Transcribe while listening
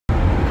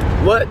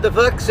What the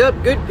fuck's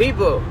up, good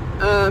people?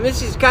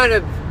 This is kind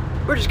of,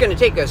 we're just gonna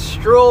take a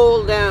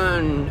stroll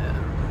down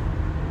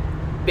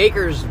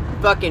Baker's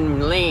fucking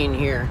lane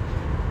here.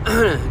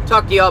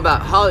 Talk to y'all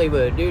about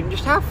Hollywood, dude, and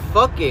just how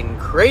fucking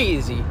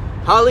crazy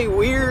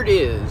Hollyweird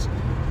is.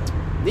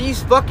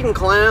 These fucking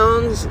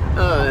clowns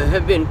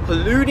have been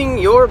polluting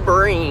your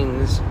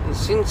brains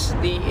since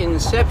the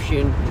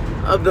inception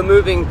of the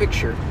moving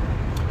picture.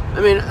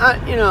 I mean,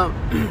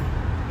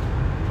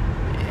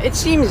 it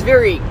seems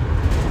very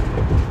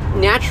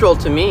natural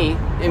to me.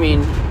 I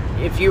mean,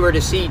 if you were to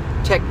see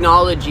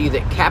technology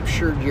that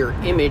captured your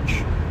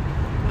image,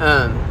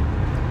 to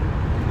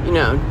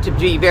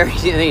be very,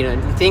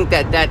 to think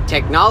that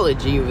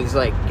technology was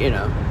like,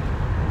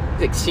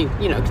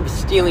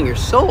 stealing your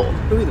soul.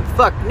 Who the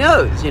fuck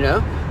knows,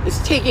 It's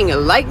taking a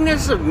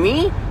likeness of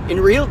me in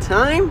real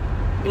time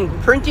and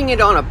printing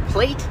it on a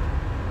plate.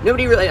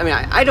 Nobody really,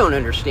 I don't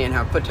understand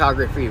how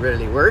photography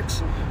really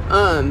works.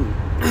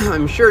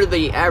 I'm sure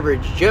the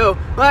average Joe,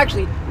 well,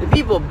 actually, the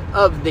people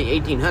of the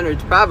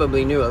 1800s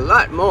probably knew a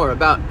lot more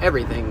about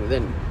everything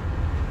than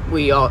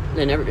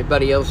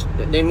everybody else,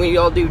 than we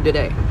all do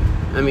today.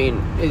 I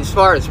mean, as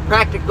far as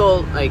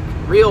practical, like,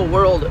 real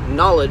world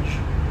knowledge,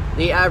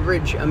 the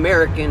average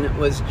American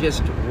was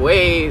just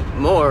way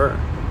more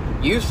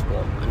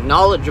useful and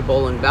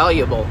knowledgeable and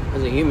valuable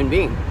as a human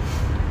being.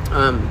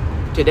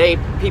 Today,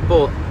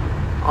 people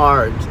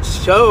are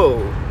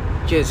so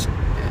just,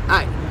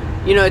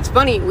 it's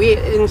funny,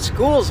 in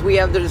schools we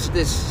have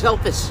this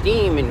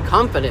self-esteem and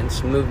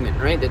confidence movement,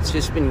 right? That's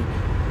just been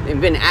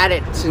at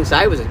it since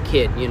I was a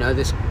kid,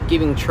 this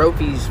giving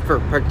trophies for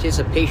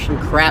participation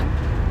crap.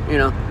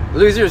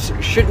 Losers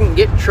shouldn't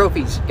get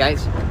trophies,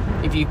 guys.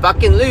 If you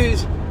fucking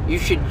lose, you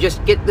should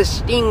just get the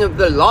sting of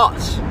the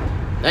loss.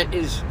 That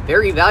is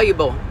very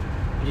valuable.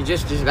 It's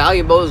just as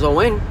valuable as a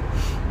win.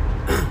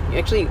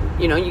 Actually,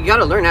 you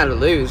gotta learn how to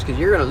lose, because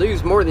you're gonna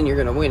lose more than you're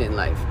gonna win in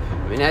life.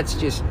 I mean, that's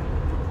just,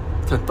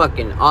 the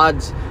fucking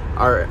odds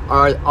are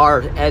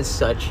as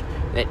such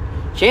that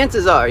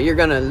chances are you're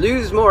gonna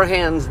lose more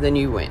hands than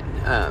you win.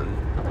 I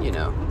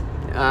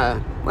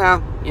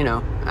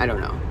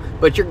don't know,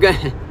 but you're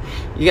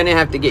gonna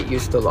have to get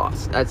used to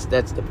loss. That's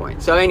the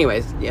point. So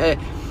anyways,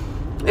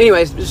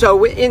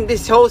 so in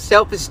this whole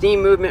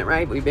self-esteem movement,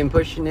 right, we've been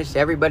pushing this.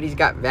 Everybody's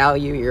got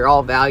value. You're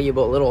all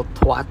valuable little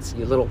twats,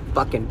 you little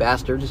fucking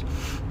bastards.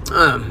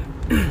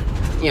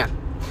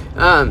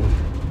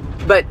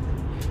 But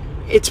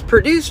it's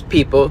produced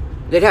people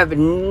that have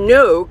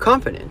no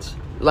confidence,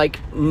 like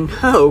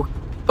no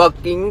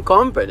fucking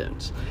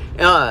confidence.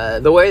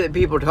 The way that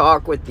people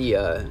talk with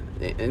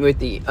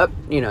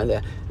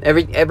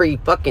every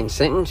fucking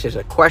sentence is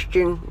a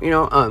question.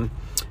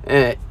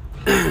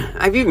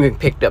 I've even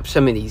picked up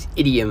some of these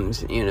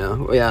idioms,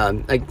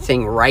 like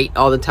saying right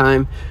all the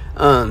time.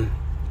 And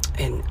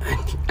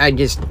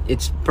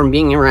it's from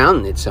being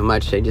around it so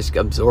much, I just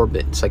absorb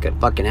it. It's like a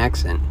fucking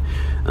accent.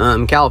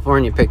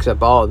 California picks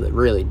up all the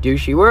really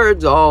douchey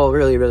words all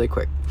really, really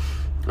quick.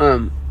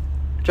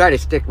 Try to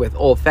stick with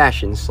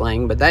old-fashioned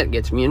slang, but that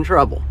gets me in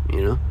trouble,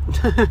 Queer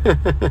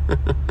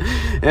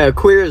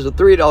as a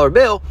 $3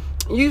 bill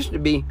used to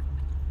be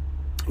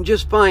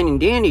just fine and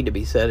dandy to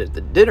be said at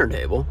the dinner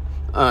table.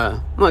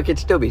 Well, it could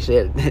still be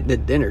said at the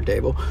dinner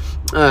table,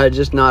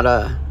 just not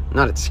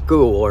at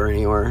school or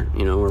anywhere,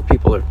 where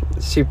people are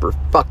super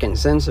fucking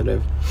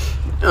sensitive.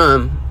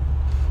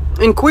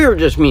 And queer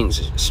just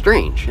means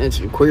strange. It's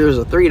queer as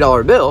a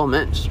 $3 bill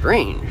meant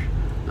strange.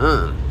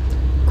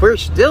 Queer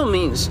still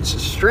means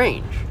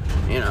strange.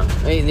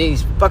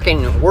 These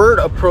fucking word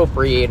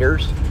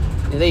appropriators,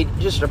 they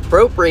just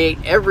appropriate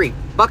every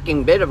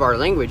fucking bit of our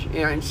language.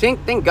 And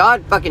thank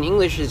God fucking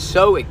English is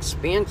so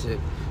expansive,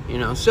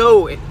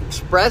 so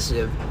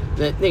expressive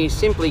that they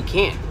simply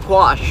can't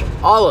quash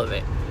all of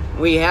it.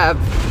 We have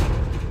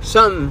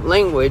some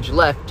language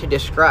left to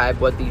describe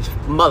what these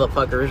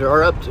motherfuckers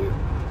are up to.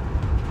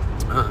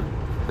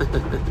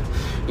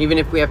 Even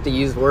if we have to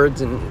use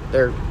words in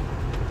their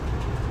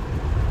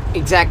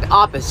exact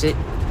opposite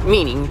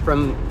meaning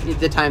from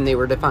the time they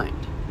were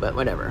defined. But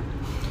whatever.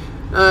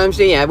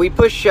 We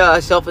push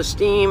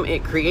self-esteem.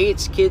 It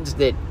creates kids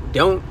that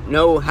don't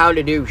know how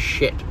to do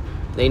shit.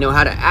 They know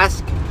how to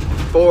ask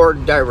for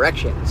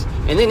directions.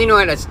 And then they know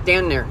how to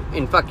stand there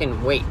and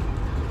fucking wait.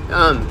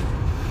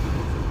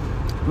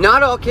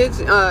 Not all kids,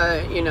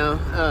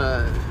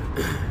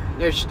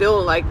 there's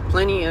still like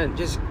plenty of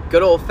just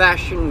good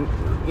old-fashioned,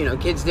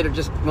 kids that are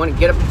just want to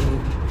get up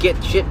and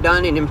get shit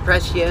done and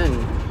impress you, and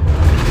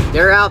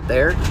they're out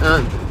there.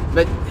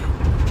 But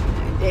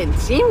it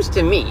seems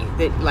to me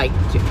that, like,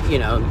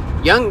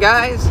 young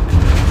guys,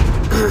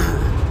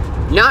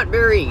 not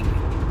very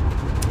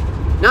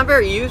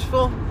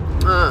useful.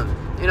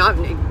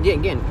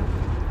 Again,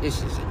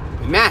 this is a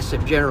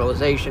massive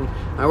generalization.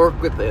 I work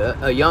with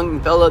a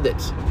young fella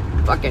that's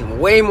fucking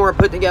way more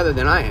put together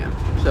than I am.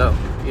 So,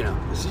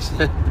 this is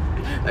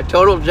a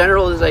total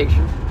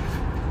generalization.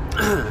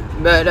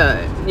 But,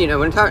 when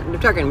we're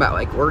talking about,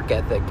 like, work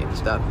ethic and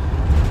stuff,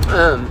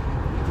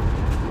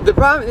 the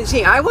problem,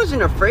 see, I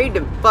wasn't afraid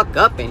to fuck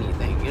up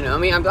anything. You know, I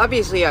mean,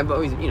 obviously I've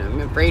always, you know, I'm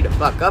afraid to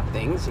fuck up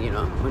things, you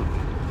know,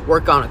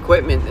 work on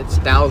equipment that's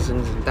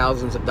thousands and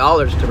thousands of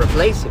dollars to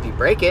replace if you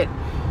break it.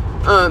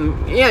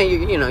 Yeah,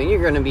 you know,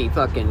 you're gonna be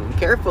fucking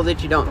careful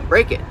that you don't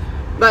break it.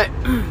 But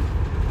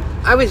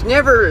I was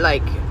never,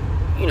 like,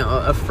 you know,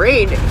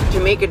 afraid to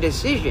make a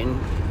decision,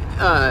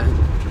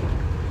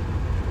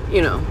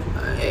 you know,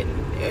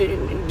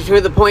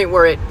 to the point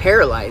where it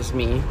paralyzed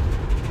me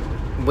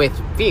with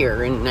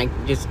fear, and I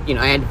just, you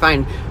know, I had to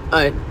find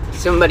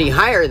somebody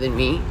higher than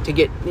me to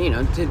get, you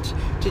know,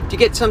 to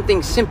get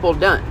something simple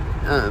done.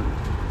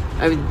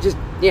 I was just,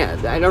 yeah,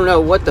 I don't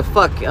know what the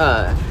fuck,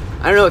 I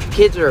don't know if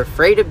kids are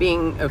afraid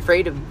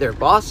of their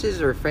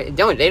bosses, or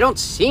they don't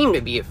seem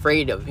to be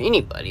afraid of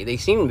anybody. They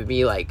seem to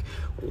be, like,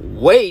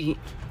 way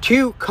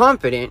too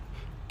confident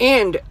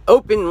and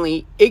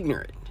openly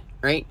ignorant,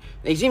 right?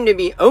 They seem to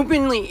be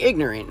openly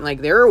ignorant.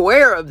 Like, they're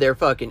aware of their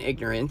fucking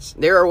ignorance.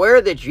 They're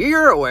aware that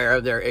you're aware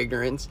of their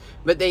ignorance,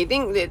 but they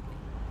think that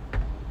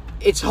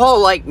it's all,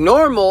 like,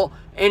 normal,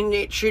 and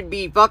it should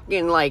be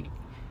fucking, like,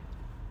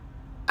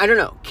 I don't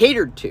know,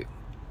 catered to.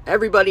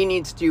 Everybody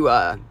needs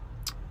to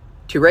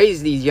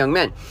raise these young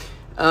men,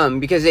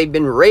 because they've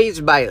been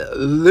raised by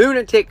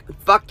lunatic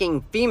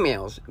fucking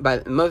females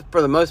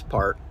for the most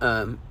part,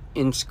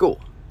 in school.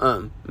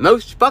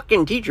 Most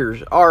fucking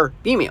teachers are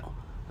female.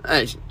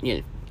 You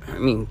know, I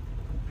mean,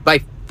 by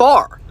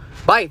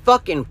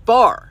fucking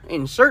far,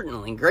 and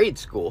certainly grade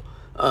school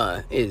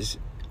is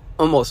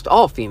almost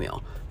all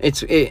female.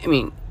 I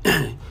mean,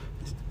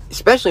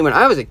 especially when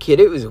I was a kid,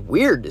 it was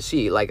weird to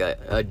see, like,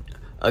 a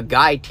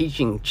guy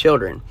teaching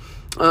children.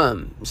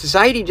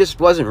 Society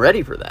just wasn't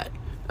ready for that.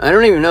 I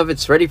don't even know if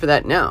it's ready for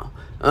that now.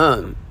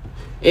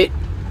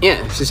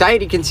 Yeah,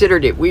 society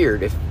considered it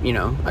weird if, you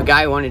know, a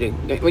guy wanted to,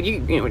 when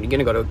you're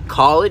gonna go to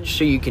college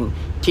so you can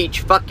teach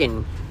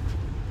fucking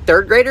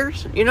third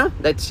graders, you know?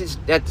 That's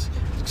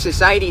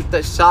society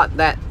thought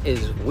that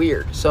is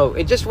weird. So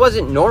it just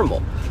wasn't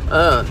normal.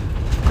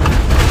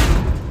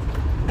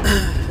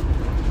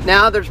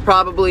 Now there's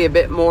probably a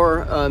bit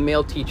more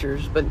male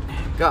teachers, but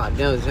God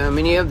knows how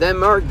many of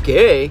them are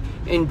gay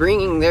and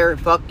bringing their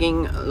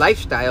fucking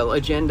lifestyle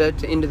agenda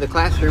into the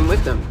classroom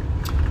with them,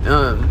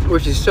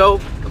 which is so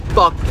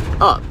fucked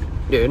up,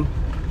 dude.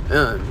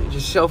 It's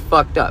just so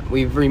fucked up.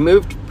 We've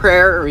removed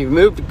prayer,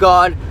 removed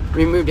God,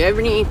 removed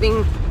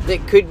everything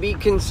that could be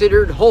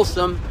considered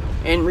wholesome,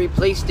 and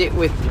replaced it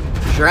with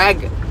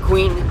drag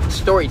queen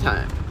story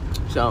time.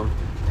 So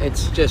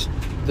it's just,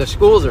 the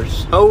schools are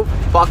so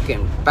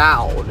fucking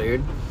foul,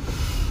 dude.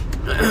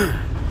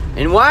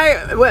 And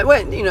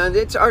what, you know,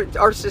 it's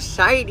our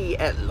society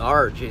at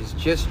large is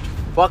just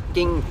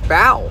fucking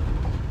foul.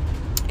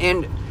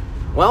 And,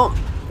 well,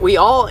 we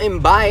all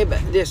imbibe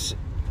this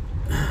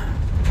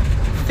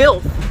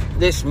filth,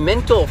 this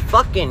mental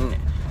fucking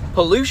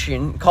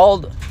pollution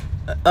called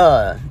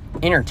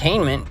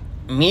entertainment,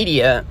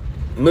 media,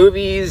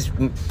 movies,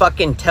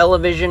 fucking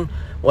television,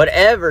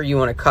 whatever you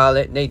want to call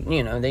it.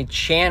 They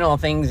channel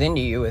things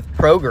into you with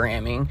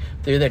programming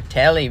through the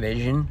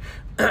television.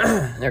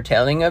 They're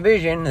telling a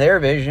vision, their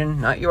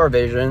vision, not your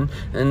vision,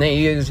 and they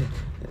use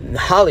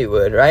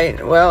Hollywood,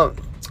 right? Well,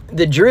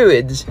 the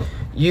Druids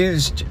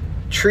used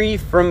tree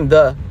from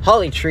the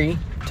holly tree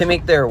to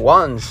make their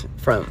wands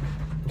from.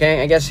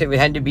 Okay, I guess it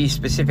had to be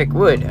specific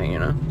wood, you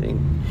know.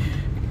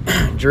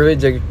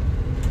 Druids are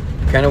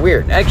kind of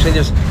weird. Actually,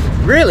 there's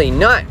really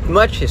not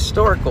much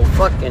historical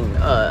fucking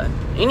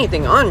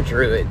anything on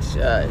Druids.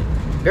 You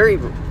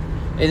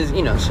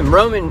know, some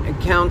Roman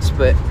accounts,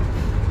 but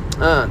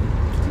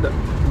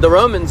the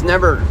Romans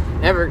never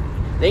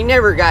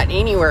got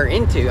anywhere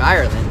into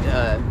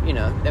Ireland. You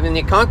know, I mean,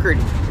 they conquered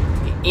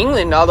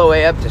England all the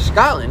way up to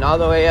Scotland, all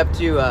the way up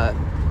to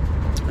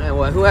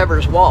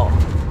whoever's wall.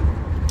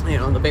 You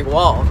know, the big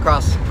wall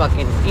across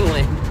fucking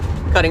England,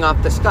 cutting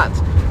off the Scots.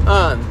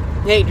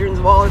 Hadrian's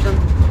Wall or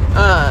something.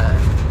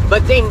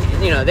 But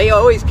they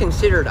always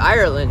considered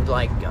Ireland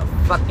like a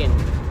fucking,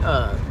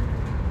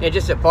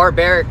 just a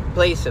barbaric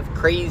place of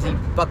crazy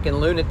fucking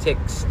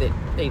lunatics that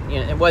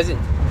it wasn't,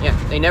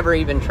 they never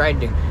even tried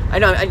to,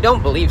 I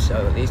don't believe so,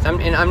 at least.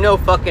 I'm no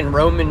fucking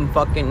Roman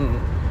fucking,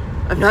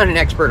 I'm not an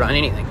expert on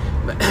anything,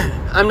 but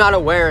I'm not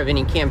aware of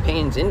any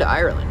campaigns into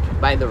Ireland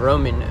by the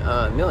Roman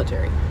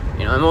military.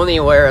 You know, I'm only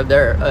aware of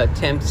their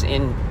attempts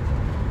in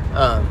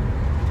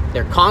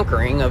their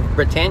conquering of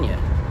Britannia.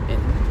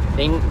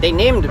 And they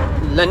named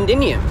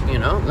Londinium, you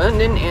know,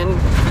 London and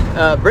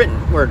Britain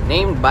were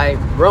named by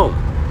Rome.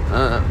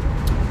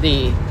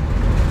 The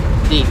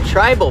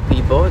tribal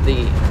people,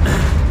 the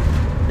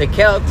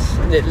Celts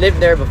that lived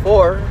there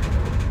before,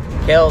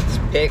 Celts,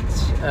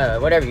 Picts,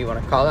 whatever you want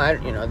to call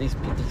it, you know, these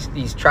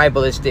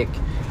tribalistic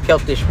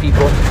Celtish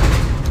people,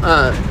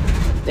 I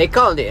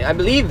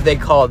believe they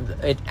called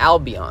it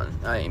Albion,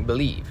 I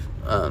believe.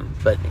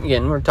 But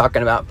again, we're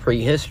talking about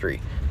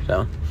prehistory,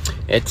 so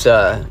it's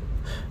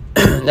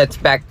that's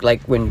back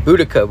like when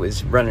Boudica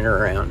was running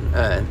around,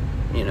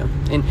 you know.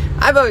 And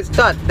I've always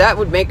thought that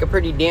would make a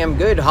pretty damn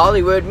good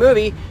Hollywood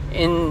movie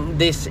in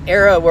this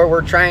era where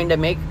we're trying to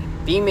make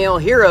female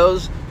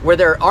heroes where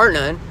there are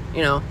none,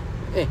 you know.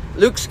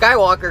 Luke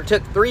Skywalker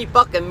took 3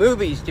 fucking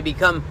movies to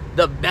become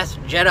the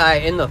best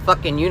Jedi in the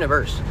fucking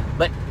universe.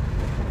 But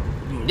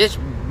this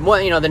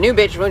one, the new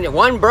bitch,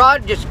 one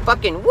broad just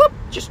fucking whoop,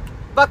 just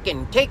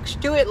fucking takes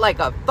to it like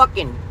a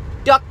fucking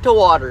duck to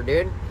water,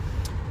 dude.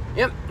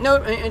 Yep, no,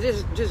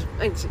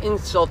 it's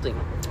insulting.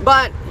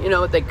 But,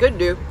 what they could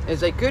do is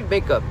they could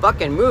make a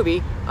fucking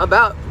movie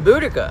about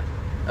Boudica.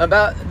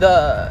 About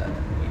the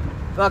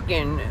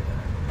fucking,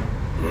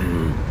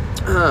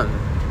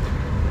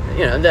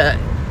 the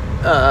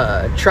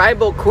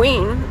tribal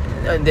queen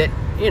that,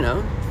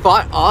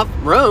 fought off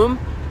Rome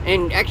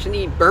and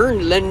actually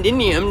burned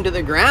Londinium to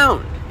the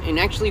ground and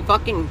actually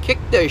fucking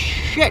kicked the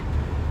shit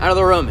out of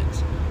the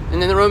Romans.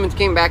 And then the Romans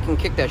came back and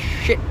kicked the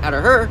shit out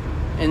of her,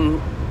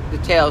 and the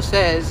tale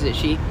says that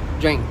she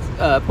drank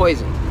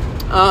poison.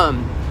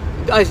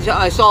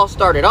 I saw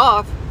started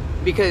off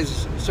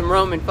because some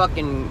Roman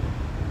fucking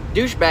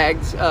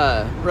douchebags,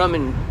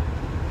 Roman,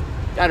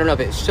 I don't know if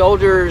it's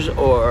soldiers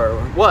or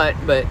what,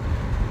 but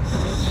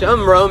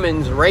some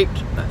Romans raped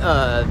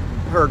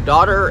her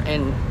daughter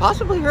and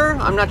possibly her,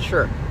 I'm not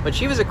sure. But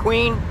she was a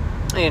queen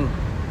and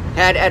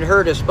had at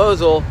her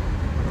disposal,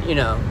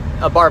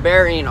 a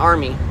barbarian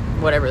army,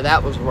 whatever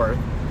that was worth.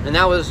 And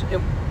that was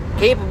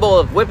capable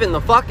of whipping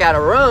the fuck out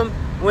of Rome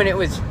when it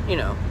was,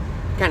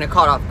 kind of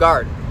caught off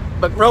guard.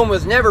 But Rome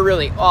was never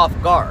really off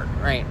guard,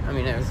 right? I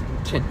mean,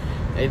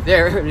 if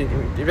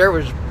there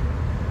was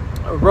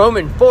a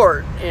Roman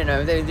fort,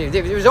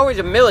 there was always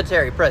a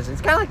military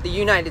presence, kind of like the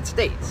United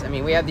States. I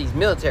mean, we have these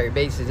military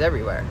bases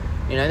everywhere.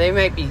 They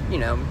might be,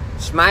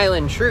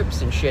 smiling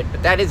troops and shit,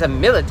 but that is a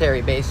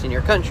military base in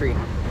your country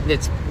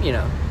that's,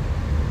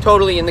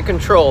 totally in the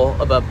control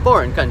of a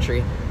foreign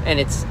country, and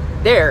it's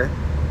there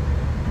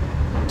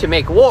to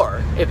make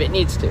war if it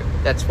needs to.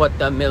 That's what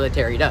the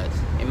military does.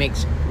 It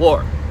makes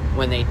war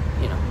when they,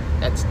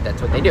 that's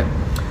what they do.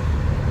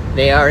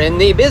 They are in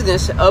the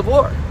business of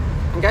war.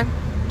 Okay?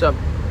 So,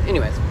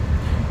 anyways,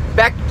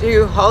 back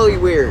to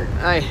Hollyweird.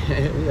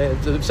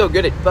 I'm so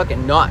good at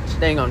fucking not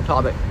staying on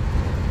topic.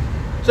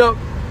 So,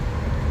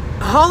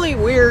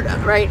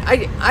 Hollyweird, right?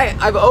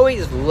 I've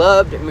always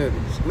loved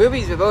movies.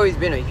 Movies have always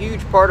been a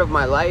huge part of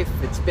my life.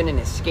 It's been an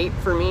escape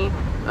for me.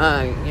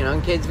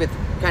 Kids with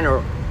kind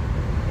of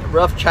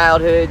rough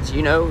childhoods,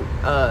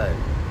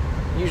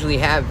 usually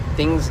have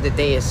things that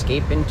they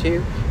escape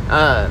into.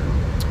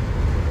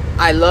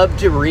 I loved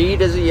to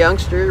read as a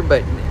youngster,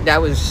 but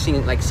that was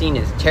seen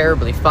as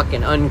terribly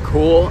fucking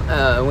uncool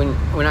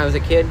when I was a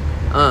kid.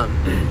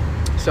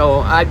 So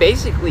I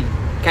basically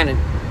kind of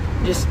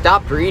just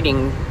stopped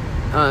reading.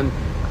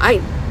 I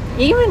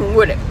even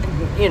would,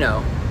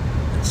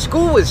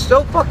 school was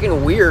so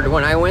fucking weird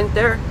when I went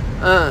there.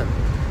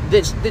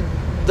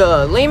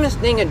 The lamest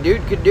thing a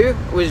dude could do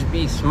was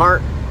be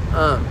smart.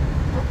 I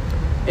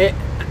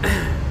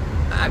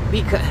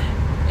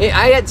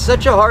had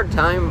such a hard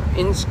time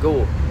in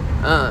school.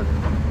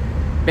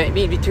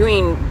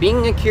 Between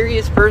being a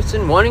curious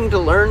person, wanting to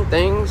learn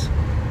things,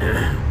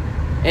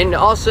 and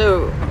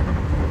also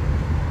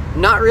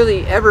not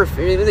really ever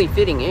really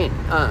fitting in.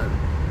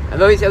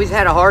 I've always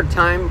had a hard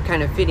time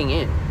kind of fitting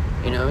in,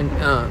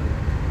 and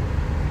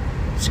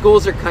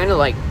schools are kind of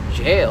like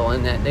jail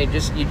in that the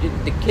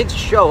kids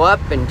show up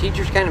and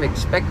teachers kind of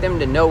expect them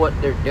to know what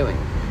they're doing.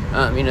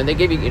 They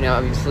give you,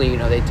 obviously,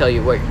 they tell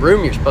you what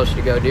room you're supposed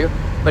to go to,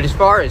 but as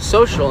far as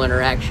social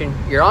interaction,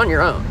 you're on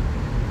your own.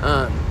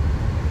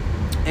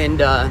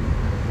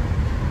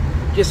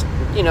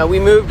 We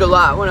moved a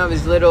lot when I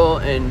was little,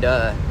 and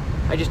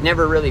I just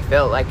never really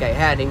felt like I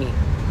had any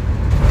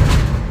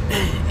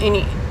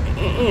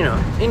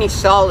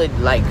solid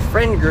like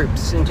friend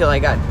groups until I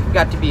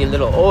got to be a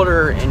little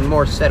older and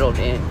more settled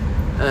in.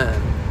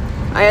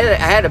 I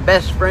had a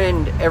best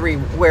friend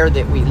everywhere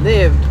that we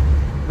lived,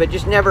 but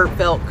just never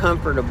felt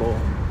comfortable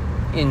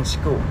in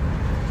school.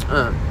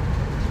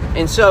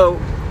 And so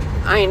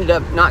I ended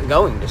up not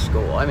going to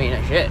school. I mean,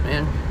 shit,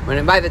 man.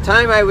 By the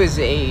time I was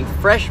a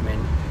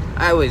freshman,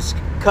 I was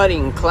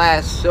cutting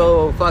class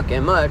so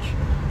fucking much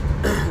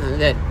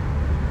that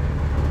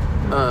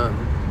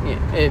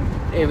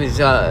it was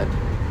a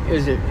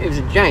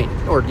giant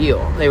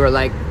ordeal. They were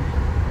like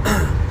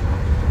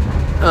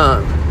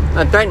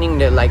threatening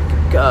to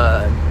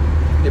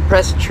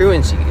press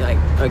truancy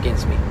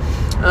against me.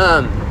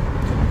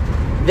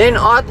 Then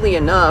oddly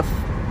enough,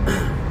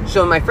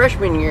 so my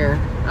freshman year,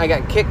 I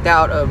got kicked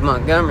out of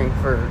Montgomery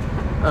for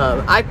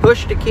I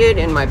pushed a kid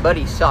and my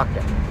buddy socked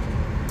him,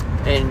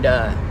 and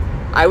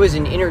I was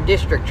an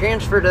inter-district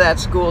transfer to that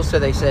school, so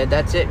they said,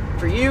 that's it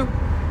for you.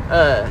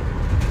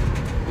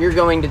 You're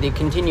going to the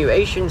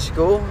continuation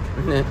school,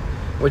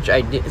 which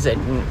I said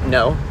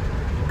no.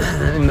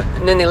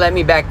 And then they let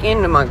me back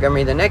into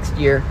Montgomery the next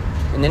year,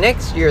 and the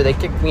next year they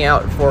kicked me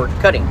out for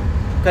cutting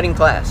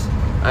class.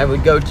 I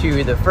would go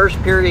to the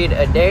first period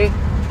a day,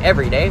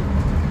 every day,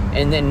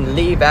 and then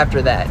leave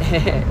after that.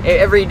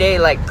 Every day,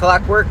 like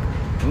clockwork,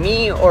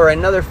 me or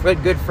another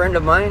good friend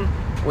of mine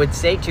would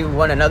say to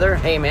one another,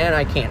 hey man,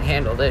 I can't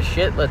handle this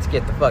shit, let's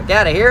get the fuck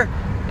out of here.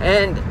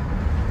 And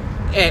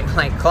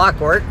like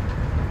clockwork,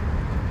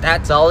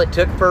 that's all it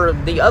took for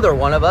the other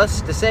one of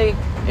us to say,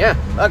 yeah,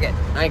 fuck it,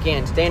 I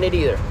can't stand it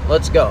either,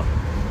 let's go.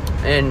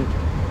 And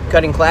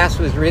cutting class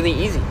was really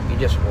easy. You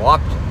just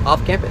walked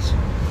off campus.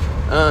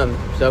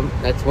 So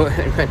that's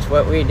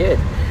what we did.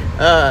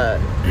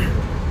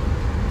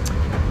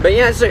 But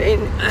yeah, so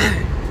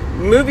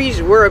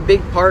movies were a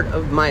big part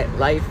of my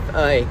life.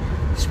 I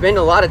spend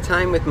a lot of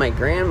time with my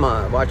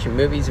grandma watching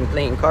movies and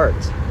playing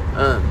cards.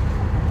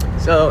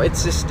 So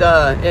it's just,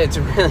 it's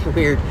really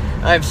weird.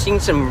 I've seen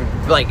some,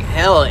 like,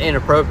 hella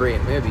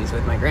inappropriate movies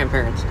with my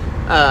grandparents.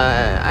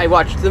 I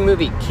watched the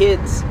movie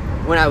Kids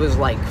when I was,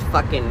 like,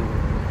 fucking,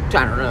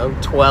 I don't know,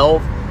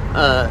 12,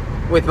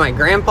 with my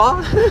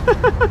grandpa.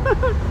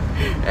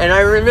 And I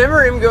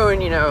remember him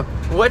going, you know,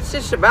 what's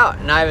this about?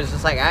 And I was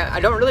just like, I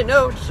don't really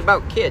know, it's just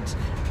about kids.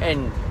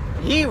 And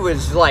he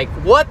was like,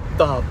 what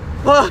the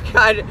fuck?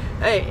 I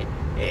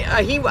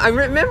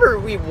remember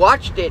we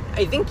watched it.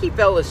 I think he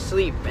fell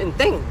asleep, and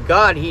thank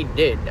God he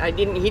did.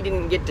 He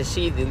didn't get to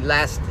see the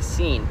last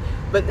scene.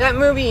 But that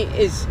movie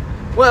is,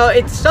 well,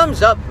 it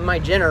sums up my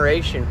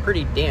generation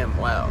pretty damn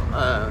well.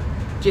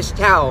 Just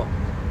how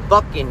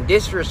fucking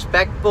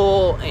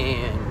disrespectful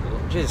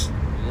and just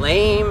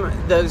lame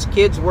those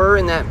kids were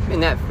in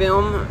that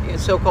film,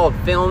 so-called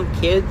film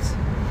Kids.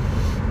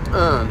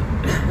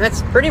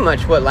 That's pretty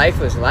much what life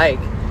was like.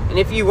 And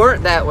if you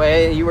weren't that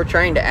way, you were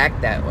trying to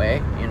act that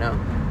way, you know,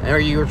 or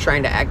you were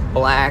trying to act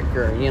black,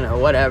 or, you know,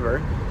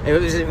 whatever. It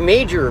was a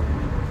major,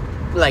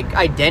 like,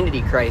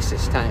 identity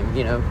crisis time,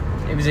 you know.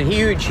 It was a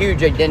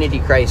huge identity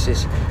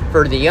crisis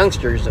for the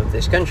youngsters of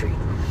this country.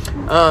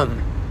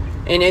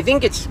 And I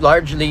think it's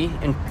largely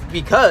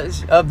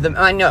because of the,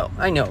 I know,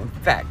 in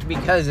fact,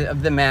 because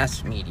of the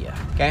mass media,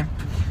 okay?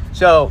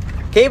 So,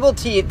 cable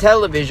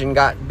television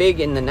got big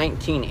in the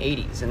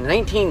 1980s. In the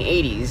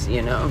 1980s,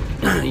 you know,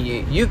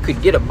 you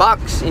could get a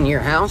box in your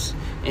house,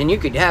 and you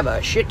could have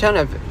a shit ton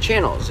of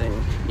channels,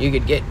 and you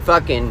could get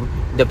fucking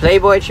the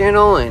Playboy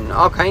channel and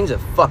all kinds of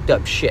fucked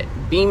up shit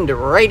beamed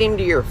right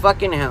into your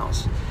fucking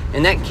house.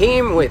 And that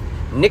came with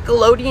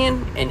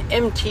Nickelodeon and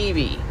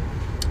MTV.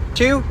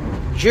 Two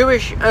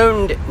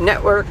Jewish-owned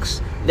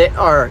networks that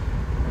are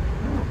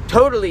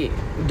totally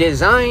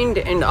designed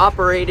and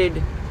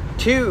operated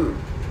to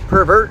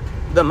pervert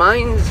the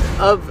minds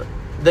of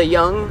the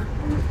young,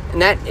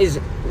 and that is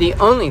the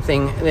only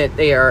thing that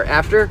they are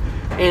after.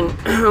 And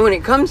when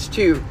it comes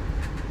to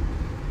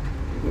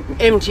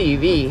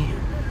MTV,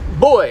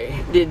 boy,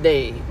 did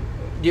they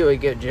do a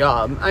good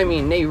job. I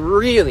mean, they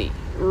really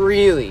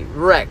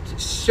wrecked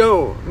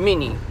so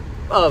many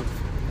of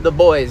the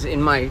boys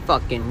in my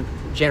fucking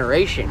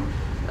generation,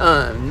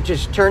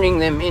 just turning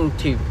them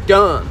into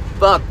dumb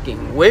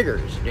fucking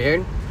wiggers,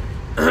 dude.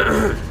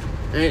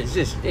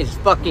 It's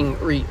fucking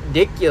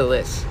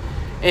ridiculous.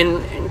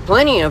 And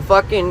plenty of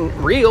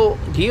fucking real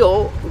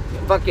deal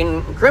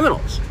fucking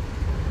criminals.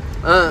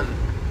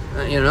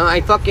 You know,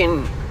 I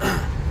fucking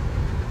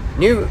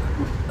knew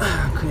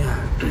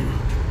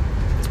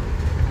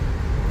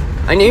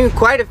I knew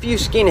quite a few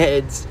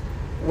skinheads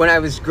when I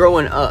was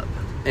growing up.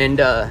 And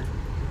well,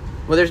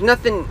 there's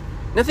nothing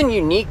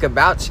unique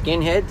about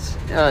skinheads.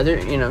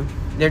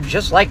 They're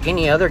just like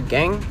any other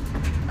gang.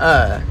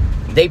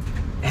 They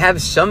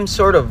have some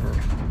sort of,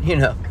 you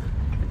know,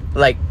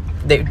 like,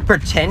 they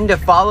pretend to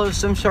follow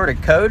some sort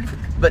of code,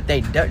 but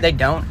they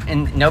don't,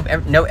 and no,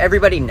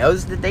 everybody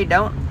knows that they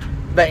don't.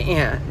 But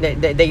yeah,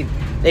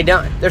 they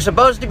don't. They're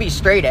supposed to be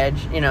straight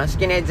edge, you know.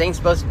 Skinheads ain't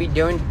supposed to be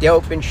doing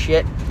dope and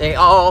shit. They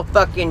all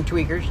fucking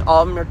tweakers.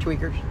 All of them are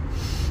tweakers.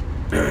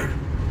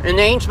 And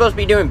they ain't supposed to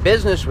be doing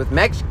business with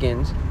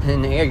Mexicans,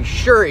 and they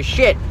sure as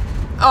shit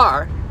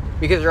are,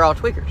 because they're all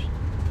tweakers,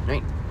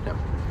 right? So,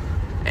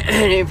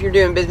 and if you're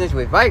doing business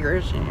with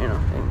bikers, you know,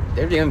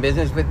 they're doing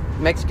business with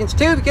Mexicans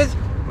too, because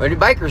what do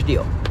bikers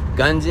deal?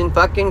 Guns and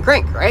fucking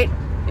crank, right?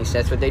 At least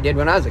that's what they did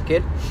when I was a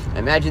kid. I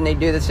imagine they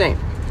do the same.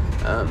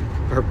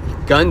 Or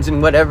guns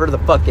and whatever the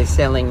fuck is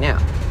selling now,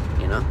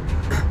 you know?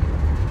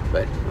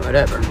 But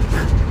whatever.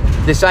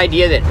 This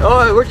idea that,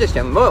 oh, we're just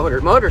a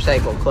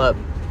motorcycle club,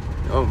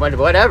 or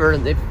whatever,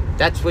 if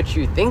that's what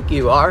you think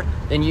you are,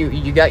 then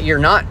you're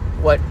not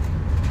what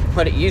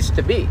it used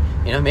to be.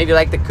 You know, maybe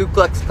like the Ku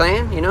Klux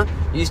Klan, you know,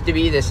 used to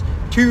be this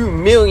 2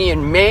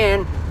 million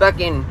man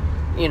fucking,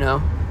 you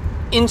know,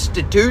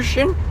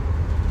 institution.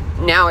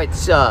 Now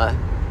it's I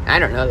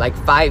don't know, like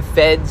 5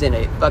 feds and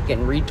a fucking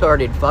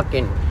retarded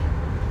fucking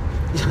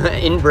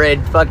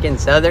inbred fucking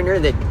southerner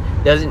that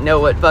doesn't know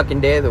what fucking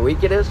day of the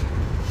week it is.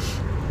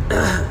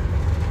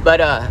 But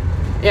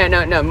yeah,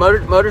 no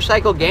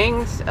motorcycle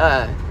gangs,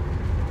 yeah,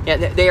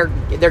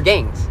 they're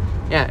gangs.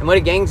 Yeah, and what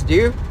do gangs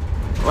do?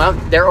 Well,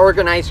 they're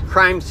organized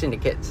crime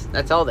syndicates.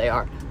 That's all they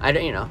are.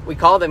 You know, we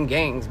call them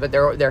gangs, but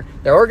they're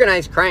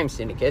organized crime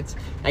syndicates.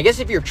 I guess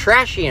if you're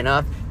trashy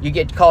enough, you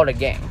get called a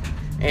gang.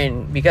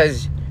 And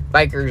because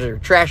bikers are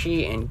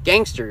trashy and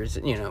gangsters,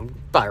 you know,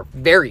 are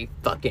very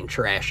fucking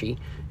trashy.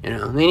 You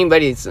know,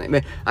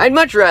 I'd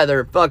much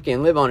rather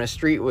fucking live on a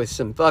street with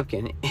some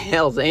fucking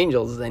Hells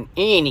Angels than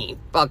any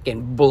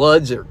fucking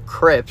Bloods or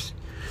Crips.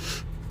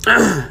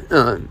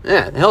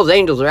 Yeah, the Hells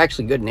Angels are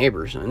actually good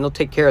neighbors, and they'll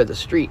take care of the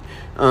street.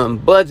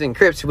 Bloods and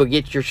Crips will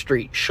get your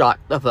street shot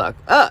the fuck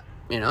up,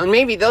 and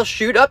maybe they'll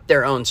shoot up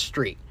their own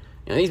street.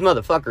 These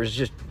motherfuckers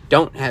just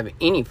don't have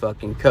any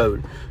fucking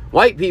code.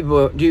 White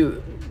people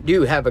do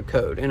have a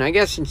code, and I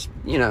guess it's,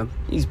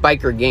 these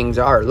biker gangs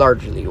are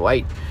largely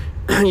white.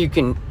 You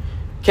can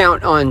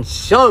count on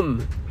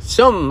some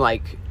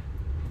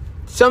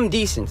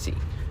decency,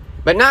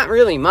 but not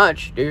really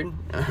much, dude.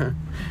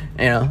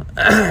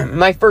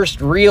 My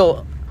first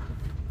real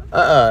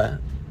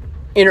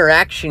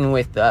interaction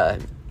with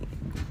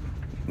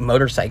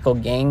motorcycle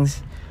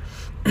gangs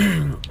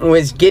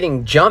was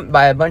getting jumped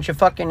by a bunch of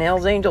fucking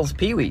Hells Angels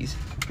peewees.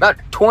 About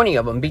 20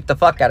 of them beat the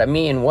fuck out of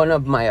me and one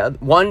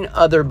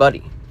other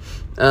buddy.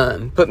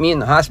 Put me in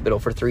the hospital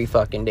for 3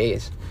 fucking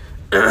days.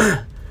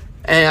 And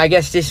I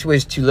guess this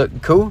was to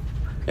look cool.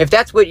 If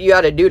that's what you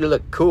gotta do to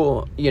look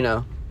cool,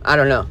 I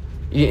don't know.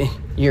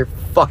 You're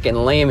fucking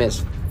lame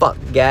as fuck,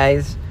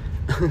 guys.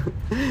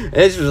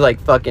 This was like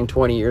fucking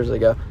 20 years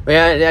ago.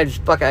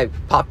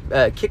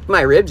 I kicked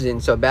my ribs in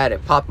so bad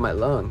it popped my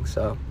lung.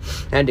 So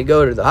I had to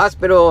go to the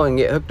hospital and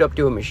get hooked up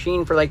to a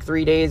machine for like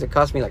 3 days. It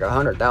cost me like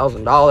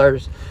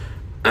 $100,000.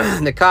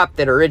 The cop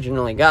that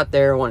originally got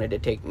there wanted to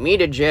take me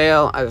to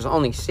jail. I was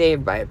only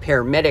saved by a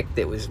paramedic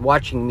that was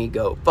watching me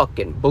go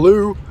fucking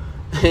blue.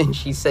 And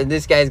she said,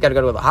 this guy's got to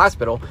go to the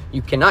hospital.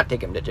 You cannot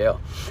take him to jail.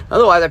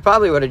 Otherwise, I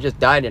probably would have just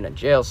died in a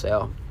jail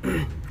cell.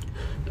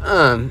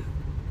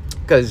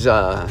 Because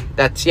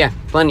that's,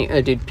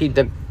 plenty, dude,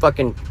 the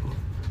fucking,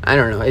 I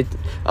don't know,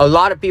 a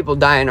lot of people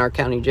die in our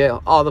county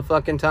jail all the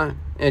fucking time.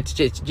 It's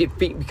just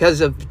because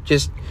of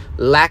just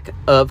lack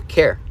of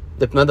care.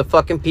 The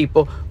motherfucking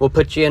people will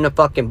put you in a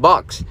fucking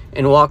box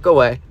and walk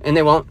away, and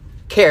they won't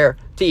care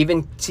to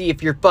even see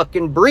if you're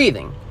fucking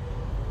breathing.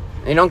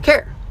 They don't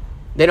care.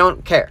 They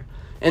don't care.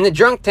 And the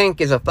drunk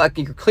tank is a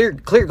fucking clear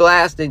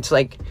glass. It's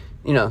like,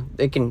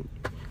 they can,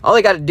 all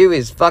they got to do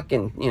is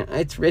fucking,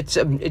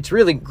 it's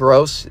really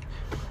gross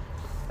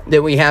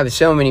that we have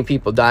so many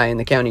people die in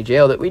the county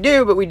jail that we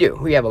do, but we do.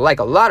 We have a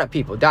lot of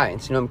people die in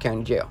Sonoma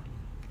County Jail.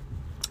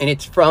 And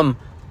it's from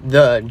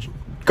the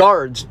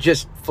guards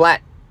just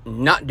flat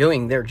not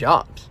doing their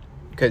jobs.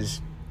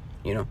 Because,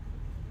 yeah.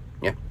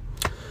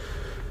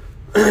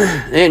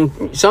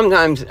 And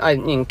sometimes I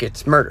think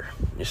it's murder,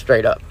 just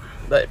straight up.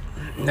 But,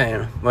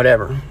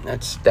 whatever.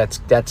 That's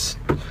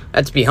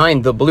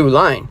behind the blue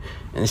line.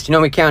 And the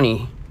Sonoma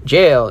County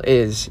Jail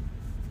is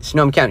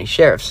Sonoma County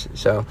Sheriff's.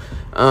 So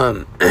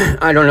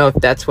I don't know if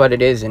that's what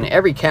it is in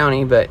every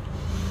county, but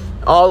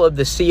all of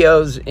the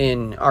COs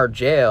in our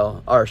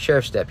jail are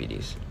sheriff's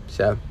deputies.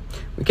 So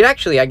we could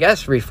actually, I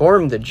guess,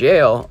 reform the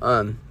jail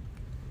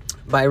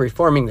by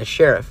reforming the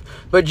sheriff.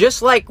 But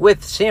just like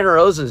with Santa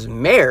Rosa's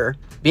mayor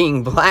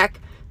being black,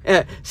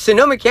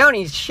 Sonoma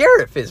County's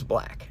sheriff is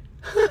black.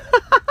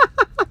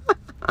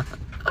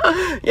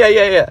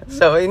 Yeah.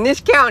 So in this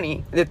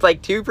county that's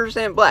like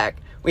 2% black,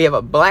 we have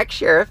a black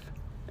sheriff.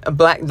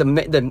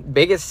 The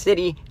biggest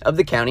city of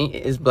the county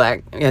is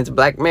black. It's a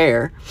black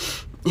mayor.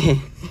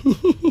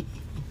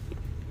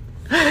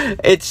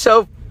 It's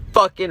so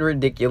fucking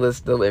ridiculous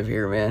to live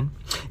here, man.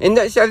 And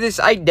so this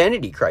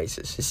identity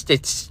crisis,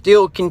 it's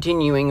still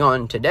continuing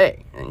on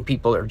today, and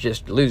people are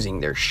just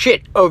losing their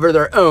shit over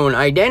their own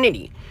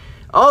identity.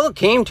 All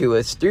came to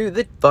us through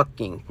the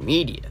fucking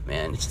media,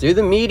 man. It's through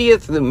the media,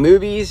 through the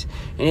movies,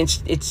 and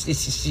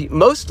it's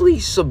mostly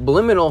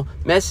subliminal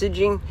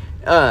messaging,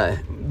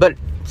 but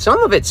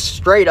some of it's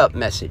straight up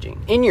messaging,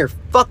 in your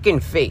fucking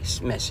face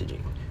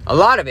messaging. A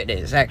lot of it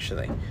is,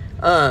 actually.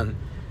 And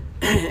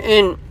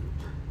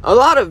a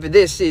lot of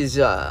this is,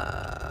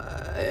 how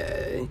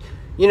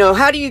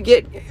do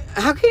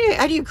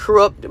you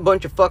crew up a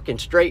bunch of fucking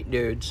straight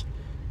dudes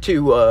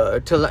to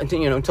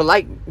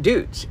like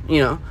dudes,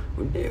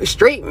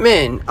 Straight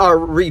men are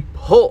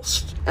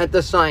repulsed at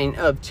the sign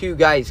of 2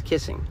 guys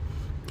kissing.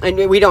 And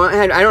I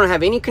don't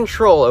have any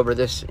control over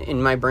this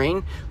in my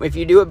brain. If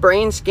you do a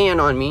brain scan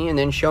on me and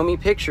then show me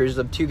pictures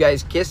of 2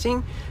 guys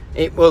kissing,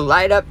 it will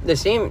light up the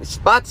same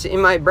spots in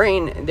my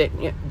brain that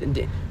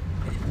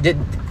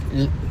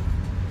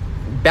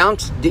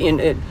bounce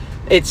in.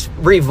 It's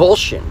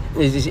revulsion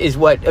is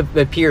what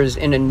appears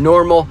in a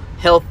normal,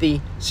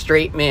 healthy,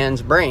 straight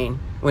man's brain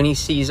when he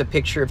sees a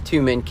picture of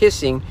 2 men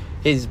kissing.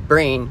 His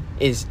brain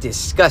is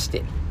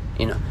disgusted,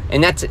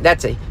 and that's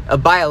a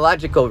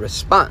biological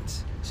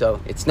response.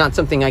 So it's not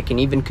something I can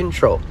even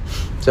control.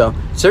 So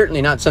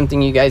certainly not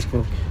something you guys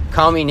can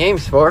call me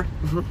names for.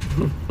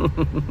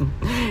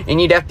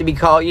 And you'd have to be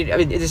called.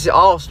 This is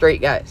all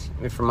straight guys,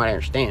 from what I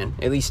understand,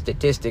 at least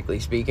statistically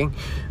speaking.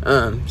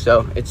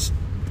 So it's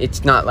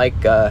not like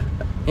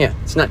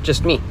it's not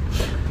just me.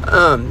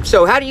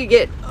 So how do you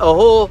get a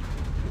whole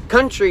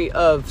country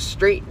of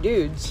straight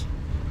dudes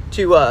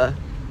to how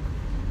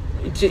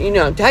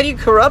do you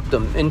corrupt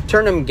them and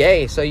turn them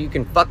gay so you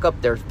can fuck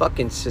up their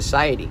fucking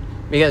society?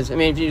 Because,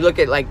 if you look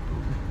at, like,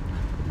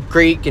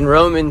 Greek and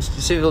Roman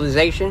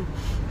civilization,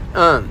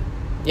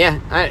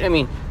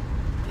 it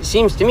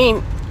seems to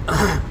me,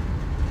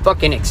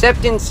 fucking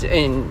acceptance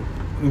and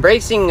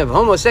embracing of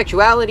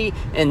homosexuality,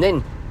 and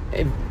then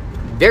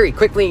very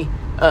quickly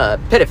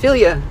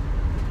pedophilia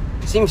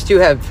seems to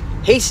have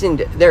hastened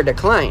their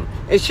decline.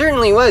 It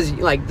certainly was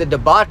like the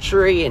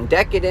debauchery and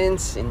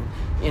decadence, and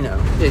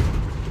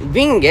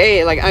being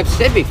gay, like I've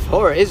said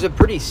before, is a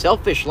pretty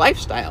selfish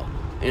lifestyle.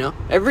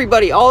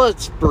 Everybody, all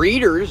its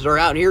breeders are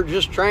out here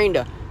just trying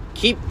to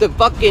keep the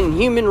fucking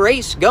human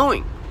race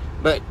going.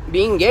 But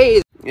being gay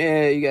is,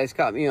 yeah, you guys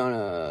caught me on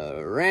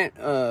a rant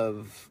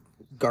of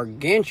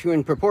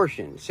gargantuan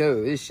proportions.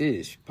 So this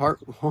is part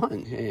 1,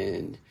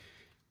 and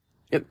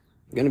yep,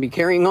 gonna be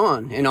carrying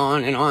on and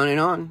on and on and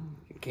on.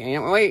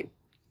 Can't wait.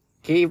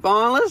 Keep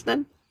on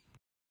listening.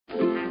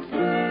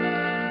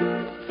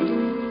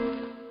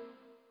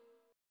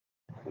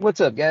 What's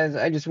up, guys?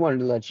 I just wanted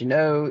to let you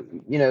know,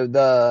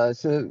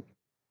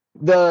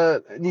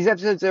 these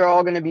episodes are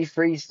all going to be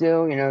free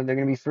still. They're going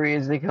to be free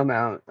as they come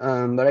out.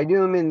 But I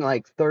do them in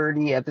like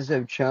 30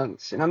 episode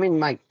chunks, and I'm in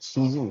like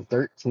season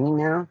 13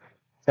 now.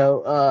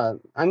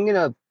 So I'm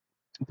gonna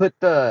put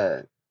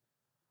the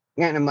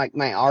kind of like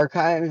my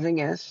archives, I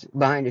guess,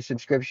 behind a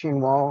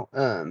subscription wall.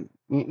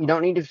 You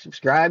don't need to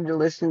subscribe to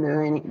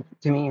listen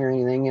to me or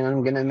anything, and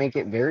I'm gonna make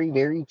it very,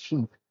 very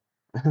cheap.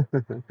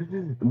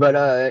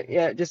 But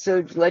yeah, just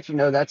to let you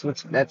know, that's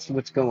what's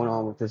going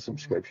on with the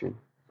subscription.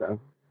 So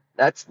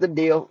that's the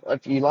deal.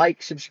 If you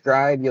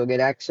subscribe, you'll get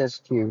access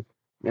to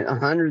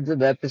hundreds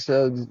of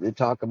episodes that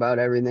talk about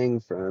everything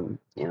from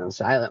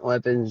silent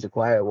weapons to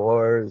quiet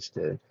wars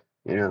to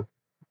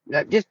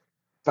just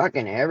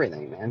fucking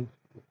everything, man.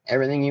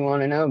 Everything you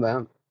want to know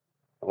about,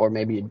 or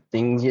maybe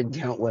things you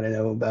don't want to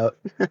know about.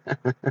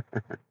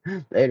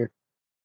 Later.